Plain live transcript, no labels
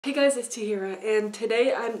Hey guys, it's Tahira, and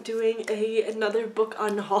today I'm doing another book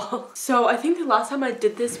unhaul. So I think the last time I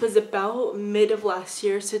did this was about mid of last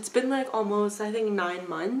year, so it's been like almost, I think, 9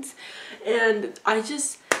 months. And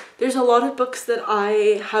there's a lot of books that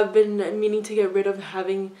I have been meaning to get rid of,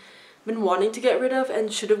 having been wanting to get rid of,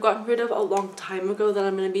 and should have gotten rid of a long time ago, that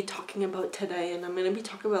I'm going to be talking about today. And I'm going to be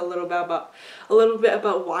talking about a little bit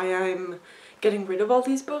about why I'm getting rid of all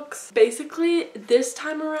these books. Basically, this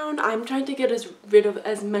time around, I'm trying to get rid of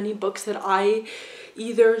as many books that I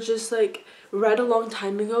either just like read a long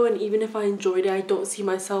time ago, and even if I enjoyed it, I don't see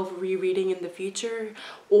myself rereading in the future,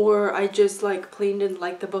 or I just like plain didn't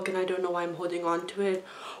like the book and I don't know why I'm holding on to it.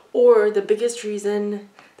 Or the biggest reason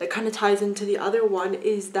that kind of ties into the other one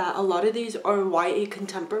is that a lot of these are YA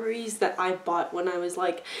contemporaries that I bought when I was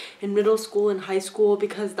like in middle school and high school,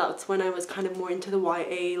 because that's when I was kind of more into the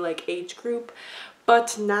YA like age group.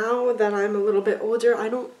 But now that I'm a little bit older, I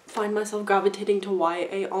don't find myself gravitating to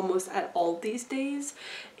YA almost at all these days,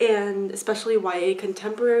 and especially YA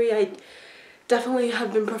contemporary. I definitely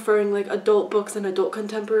have been preferring like adult books and adult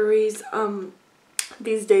contemporaries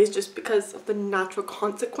these days, just because of the natural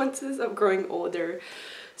consequences of growing older.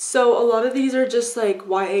 So a lot of these are just like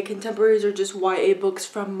YA contemporaries, or just YA books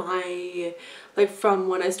from from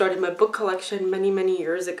when I started my book collection many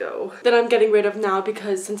years ago, that I'm getting rid of now,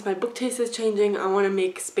 because since my book taste is changing, I want to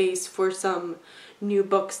make space for some new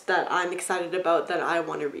books that I'm excited about, that I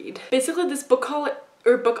want to read. Basically, this book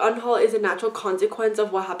unhaul is a natural consequence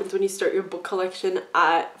of what happens when you start your book collection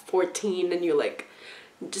at 14 and you like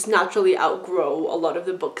just naturally outgrow a lot of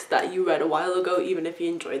the books that you read a while ago, even if you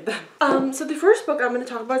enjoyed them. So the first book I'm going to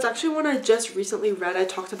talk about is actually one I just recently read. I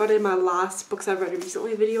talked about it in my last books I've read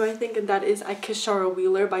recently video, I think, and that is I Kissed Shara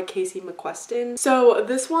Wheeler by Casey McQuestion. So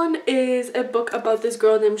this one is a book about this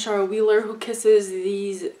girl named Shara Wheeler who kisses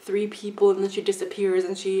these 3 people, and then she disappears,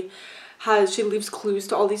 and she leaves clues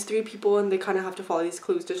to all these 3 people, and they kind of have to follow these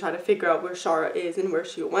clues to try to figure out where Shara is and where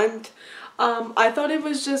she went. I thought it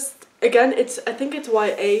was just, again, I think it's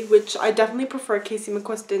YA, which I definitely prefer Casey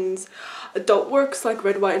McQuestion's adult works like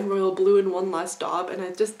Red, White, and Royal Blue and One Last Stop, and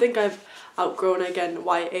I just think I've outgrown, again,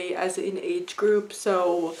 YA as an age group.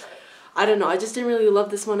 So I don't know, I just didn't really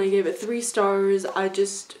love this one. I gave it 3 stars. I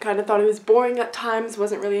just kind of thought it was boring at times,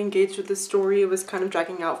 wasn't really engaged with the story. It was kind of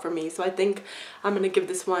dragging out for me, so I think I'm gonna give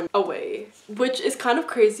this one away, which is kind of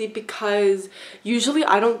crazy because usually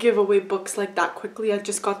I don't give away books like that quickly. I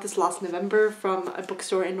just got this last November from a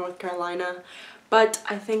bookstore in North Carolina, but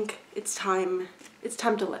I think it's time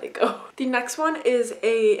to let it go. The next one is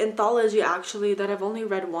a anthology, actually, that I've only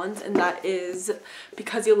read once, and that is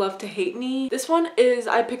Because You Love to Hate Me. This one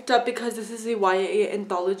I picked up because this is a YA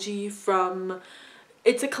anthology from,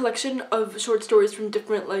 it's a collection of short stories from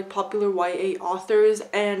different like popular YA authors,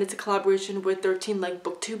 and it's a collaboration with 13 like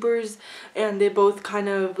booktubers, and they both kind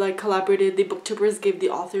of like collaborated. The booktubers gave the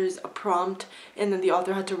authors a prompt, and then the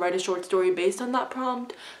author had to write a short story based on that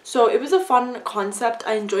prompt. So it was a fun concept.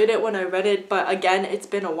 I enjoyed it when I read it, but again, it's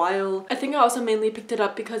been a while. I think I also mainly picked it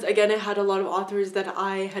up because, again, it had a lot of authors that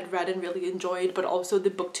I had read and really enjoyed, but also the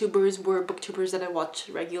booktubers were booktubers that I watched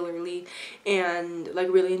regularly and like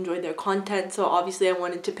really enjoyed their content. So obviously I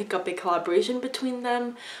wanted to pick up a collaboration between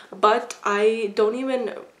them, but I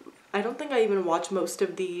don't think I even watch most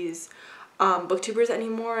of these booktubers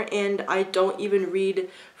anymore, and I don't even read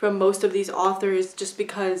from most of these authors, just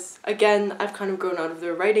because, again, I've kind of grown out of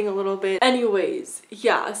their writing a little bit. Anyways,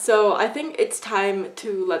 yeah, so I think it's time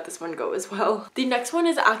to let this one go as well. The next one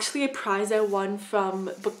is actually a prize I won from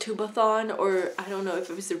Booktubeathon, or I don't know if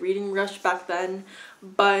it was a reading rush back then,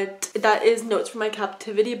 but that is Notes from My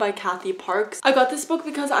Captivity by Kathy Parks. I got this book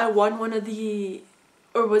because I won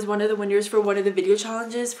was one of the winners for one of the video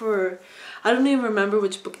challenges for, I don't even remember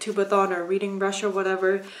which Booktubeathon or reading rush or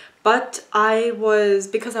whatever, but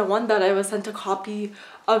because I won that, I was sent a copy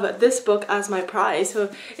of this book as my prize.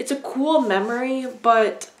 So it's a cool memory,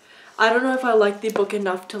 but I don't know if I like the book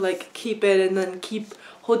enough to like keep it and then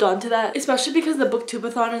hold on to that, especially because the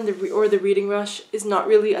Booktubeathon and the reading rush is not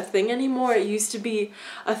really a thing anymore. It used to be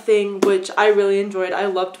a thing, which I really enjoyed. I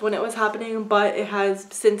loved when it was happening, but it has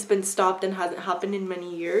since been stopped and hasn't happened in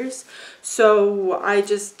many years. So I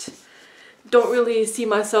just don't really see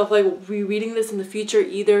myself like rereading this in the future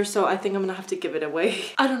either, so I think I'm gonna have to give it away.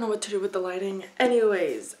 I don't know what to do with the lighting.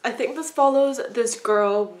 Anyways, I think this follows this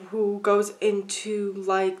girl who goes into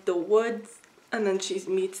like the woods, and then she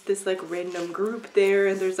meets this like random group there,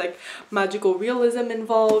 and there's like magical realism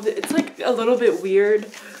involved. It's like a little bit weird,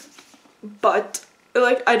 but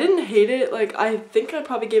like I didn't hate it. Like I think I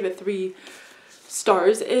probably gave it 3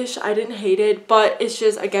 stars-ish. I didn't hate it, but it's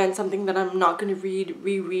just, again, something that I'm not gonna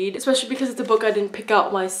reread, especially because it's a book I didn't pick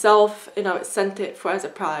out myself and I sent it for as a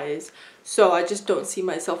prize. So I just don't see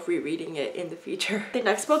myself rereading it in the future. The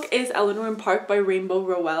next book is Eleanor in Park by Rainbow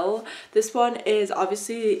Rowell. This one is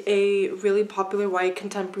obviously a really popular YA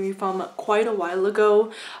contemporary from quite a while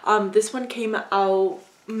ago. This one came out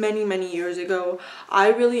many years ago. I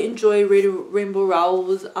really enjoy Rainbow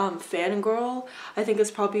Rowell's Fangirl. I think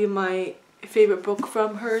it's probably my favorite book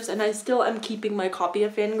from hers, and I still am keeping my copy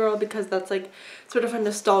of Fangirl because that's like sort of a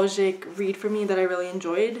nostalgic read for me that I really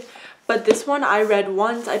enjoyed. But this one I read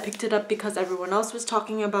once. I picked it up because everyone else was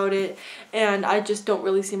talking about it, and I just don't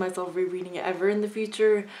really see myself rereading it ever in the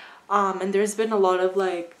future. And there's been a lot of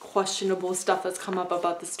like questionable stuff that's come up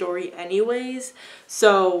about the story anyways,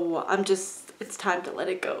 so it's time to let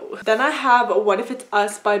it go. Then I have What If It's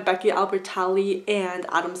Us by Becky Albertalli and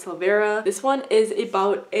Adam Silvera. This one is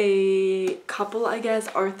about a couple, I guess,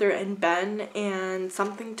 Arthur and Ben, and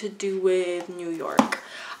something to do with New York.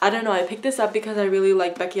 I don't know, I picked this up because I really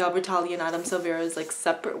like Becky Albertalli and Adam Silvera's like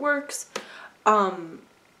separate works.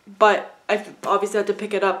 But I obviously had to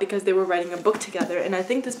pick it up because they were writing a book together, and I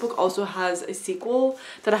think this book also has a sequel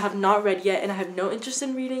that I have not read yet and I have no interest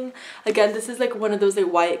in reading. Again, this is like one of those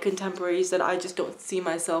like YA contemporaries that I just don't see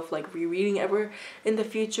myself like rereading ever in the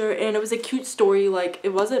future. And it was a cute story, like it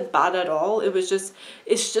wasn't bad at all.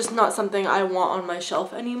 It's just not something I want on my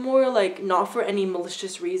shelf anymore, like not for any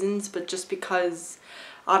malicious reasons, but just because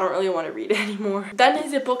I don't really want to read it anymore. Then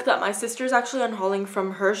is a book that my sister's actually unhauling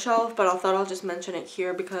from her shelf, but I thought I'll just mention it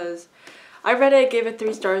here because I read it, gave it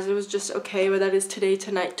 3 stars, it was just okay, but that is Today,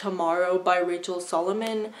 Tonight, Tomorrow by Rachel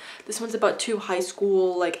Solomon. This one's about 2 high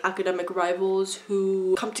school like academic rivals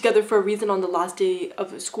who come together for a reason on the last day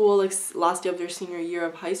of school, like last day of their senior year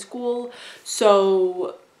of high school.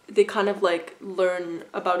 So they kind of like learn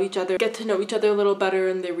about each other, get to know each other a little better,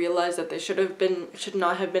 and they realize that they should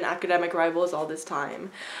not have been academic rivals all this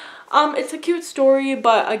time. It's a cute story,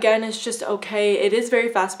 but again, it's just okay. It is very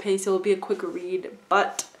fast paced. It'll be a quick read,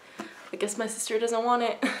 but I guess my sister doesn't want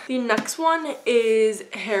it. The next one is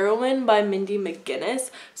Heroin by Mindy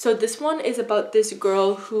McGinnis. So this one is about this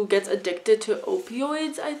girl who gets addicted to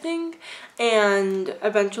opioids, I think, and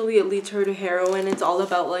eventually it leads her to heroin. It's all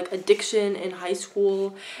about like addiction in high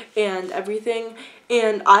school and everything.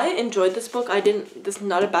 And I enjoyed this book. This is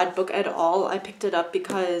not a bad book at all. I picked it up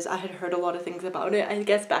because I had heard a lot of things about it, I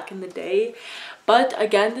guess, back in the day. But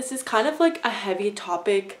again, this is kind of like a heavy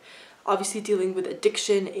topic, obviously dealing with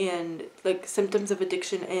addiction and like symptoms of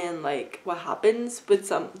addiction and like what happens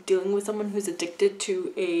with dealing with someone who's addicted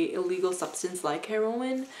to a illegal substance like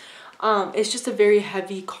heroin. It's just a very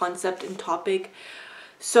heavy concept and topic,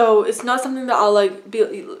 so it's not something that I'll like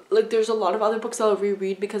be like, there's a lot of other books I'll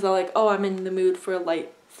reread because I'm like, oh, I'm in the mood for a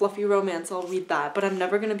light fluffy romance, I'll read that, but I'm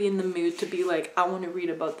never gonna be in the mood to be like, I want to read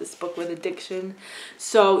about this book with addiction.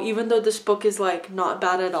 So even though this book is like not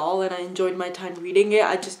bad at all and I enjoyed my time reading it,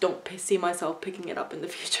 I just don't see myself picking it up in the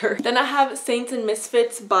future. Then I have Saints and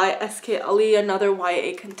Misfits by S.K. Ali, another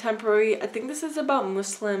YA contemporary. I think this is about a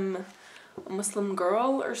Muslim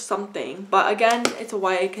girl or something, but again, it's a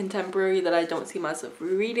YA contemporary that I don't see myself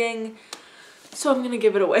rereading, so I'm gonna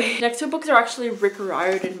give it away. Next 2 books are actually Rick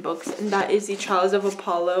Riordan books, and that is The Trials of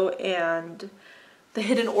Apollo and The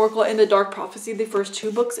Hidden Oracle and The Dark Prophecy, the first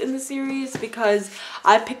 2 books in the series, because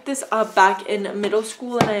I picked this up back in middle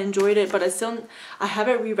school and I enjoyed it, but I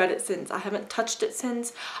haven't reread it since. I haven't touched it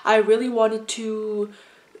since. I really wanted to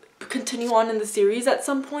continue on in the series at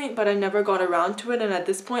some point, but I never got around to it, and at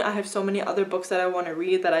this point I have so many other books that I want to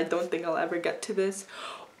read that I don't think I'll ever get to this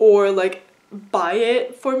or like buy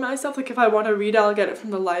it for myself. Like if I want to read it, I'll get it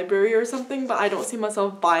from the library or something, but I don't see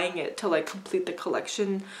myself buying it to like complete the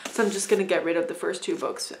collection, so I'm just gonna get rid of the first 2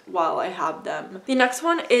 books while I have them. The next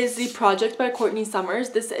one is The Project by Courtney Summers.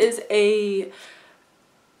 This is a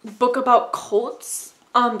book about cults.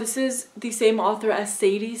 This is the same author as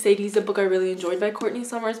Sadie. Sadie's a book I really enjoyed by Courtney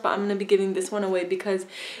Summers, but I'm going to be giving this one away because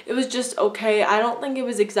it was just okay. I don't think it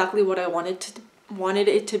was exactly what I wanted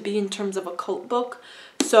it to be in terms of a cult book.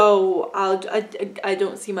 So I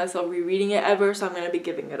don't see myself rereading it ever, so I'm going to be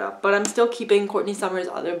giving it up. But I'm still keeping Courtney Summers'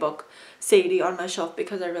 other book, Sadie, on my shelf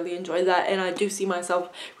because I really enjoyed that, and I do see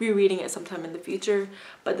myself rereading it sometime in the future,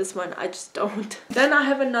 but this one I just don't. Then I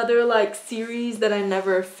have another like series that I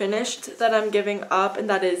never finished that I'm giving up, and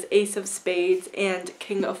that is Ace of Spades and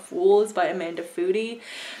King of Fools by Amanda Foody.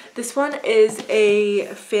 This one is a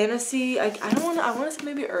fantasy, I want to say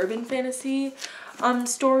maybe urban fantasy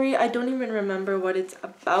story. I don't even remember what it's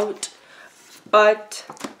about, but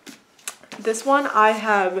This one I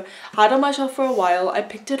have had on my shelf for a while. I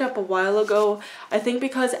picked it up a while ago. I think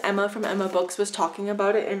because Emma from Emma Books was talking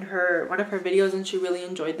about it in one of her videos and she really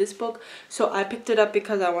enjoyed this book. So I picked it up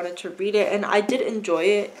because I wanted to read it and I did enjoy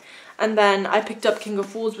it. And then I picked up King of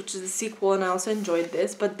Fools, which is a sequel, and I also enjoyed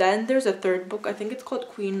this. But then there's a third book. I think it's called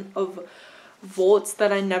Queen of Volts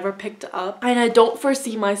that I never picked up. And I don't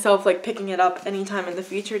foresee myself like picking it up anytime in the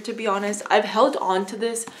future, to be honest. I've held on to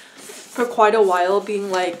this for quite a while,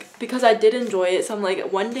 being like, because I did enjoy it, so I'm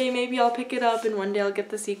like, one day maybe I'll pick it up and one day I'll get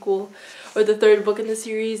the sequel or the third book in the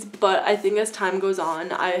series. But I think as time goes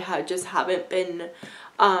on, I just haven't been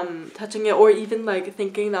touching it or even like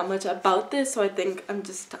thinking that much about this, so I think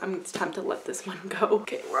it's time to let this one go.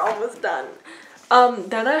 Okay, we're almost done.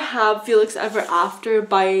 Then I have Felix Ever After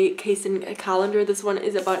by Kaysen Callender. This one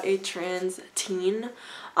is about a trans teen.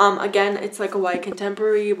 Again, it's like a YA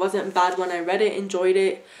contemporary. It wasn't bad when I read it, enjoyed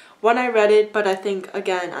it when I read it, but I think,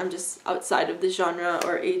 again, I'm just outside of the genre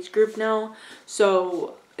or age group now,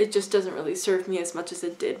 so it just doesn't really serve me as much as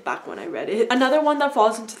it did back when I read it. Another one that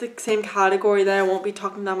falls into the same category that I won't be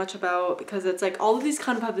talking that much about because it's like all of these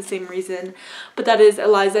kind of have the same reason, but that is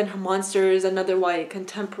Eliza and Her Monsters, another YA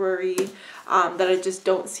contemporary that I just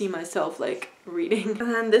don't see myself like reading.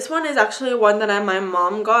 And then this one is actually one that my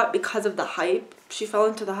mom got because of the hype. She fell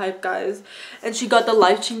into the hype, guys, and she got The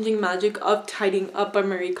Life-Changing Magic of Tidying Up by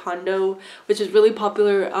Marie Kondo, which is really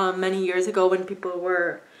popular many years ago when people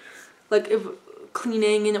were like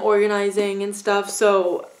cleaning and organizing and stuff.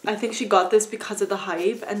 So I think she got this because of the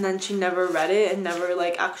hype, and then she never read it and never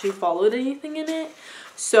like actually followed anything in it.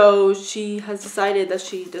 So she has decided that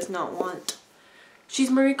she does not want.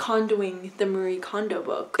 She's Marie Kondoing the Marie Kondo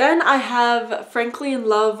book. Then I have Frankly in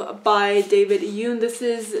Love by David Yoon. This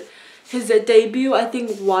is his debut, I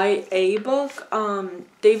think, YA book.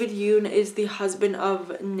 David Yoon is the husband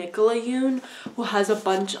of Nicola Yoon, who has a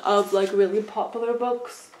bunch of like really popular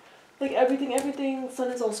books. Like Everything,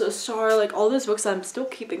 Sun is Also a Star, like all those books I'm still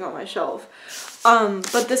keeping on my shelf.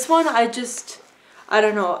 But this one I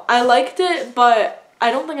don't know. I liked it, but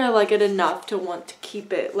I don't think I like it enough to want to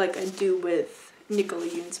keep it like I do with Nicola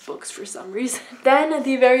Yoon's books for some reason. Then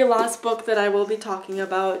the very last book that I will be talking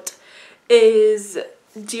about is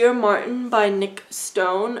Dear Martin by Nick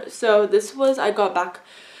Stone. So this was, I got back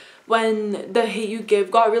when the Hate U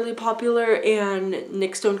Give got really popular and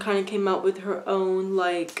Nick Stone kind of came out with her own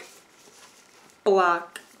like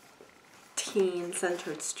Black teen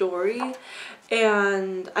centered story,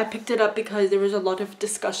 and I picked it up because there was a lot of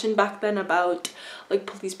discussion back then about like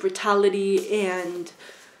police brutality and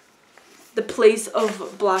the place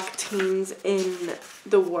of Black teens in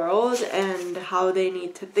the world and how they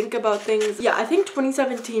need to think about things. Yeah, I think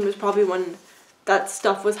 2017 was probably when that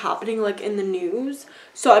stuff was happening like in the news,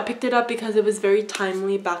 so I picked it up because it was very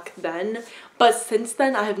timely back then. But since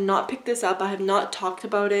then I have not picked this up, I have not talked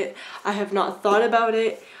about it, I have not thought about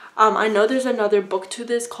it. I know there's another book to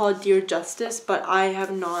this called Dear Justice, but I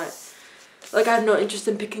have not, like, I have no interest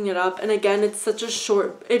in picking it up. And again, it's such a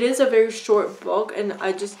short, it is a very short book, and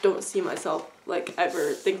I just don't see myself like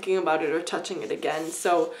ever thinking about it or touching it again,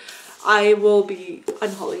 so I will be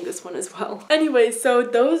unhauling this one as well. Anyway, so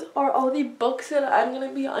those are all the books that I'm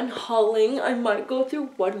gonna be unhauling. I might go through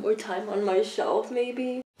one more time on my shelf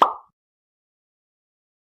maybe.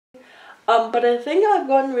 But I think I've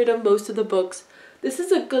gotten rid of most of the books. This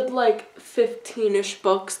is a good like 15-ish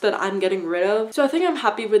books that I'm getting rid of. So I think I'm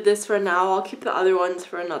happy with this for now. I'll keep the other ones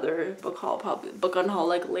for another book haul, probably book unhaul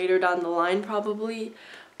like later down the line probably.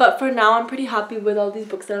 But for now, I'm pretty happy with all these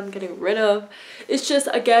books that I'm getting rid of. It's just,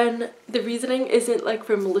 again, the reasoning isn't like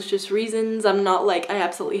for malicious reasons. I'm not like, I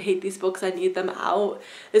absolutely hate these books, I need them out.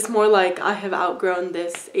 It's more like I have outgrown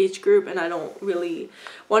this age group and I don't really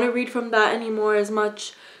want to read from that anymore as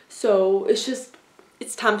much. So it's just,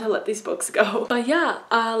 it's time to let these books go. But yeah,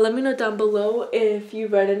 let me know down below if you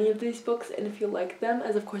read any of these books and if you like them,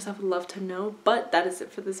 as of course I would love to know. But that is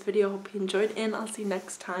it for this video. Hope you enjoyed and I'll see you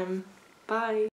next time. Bye.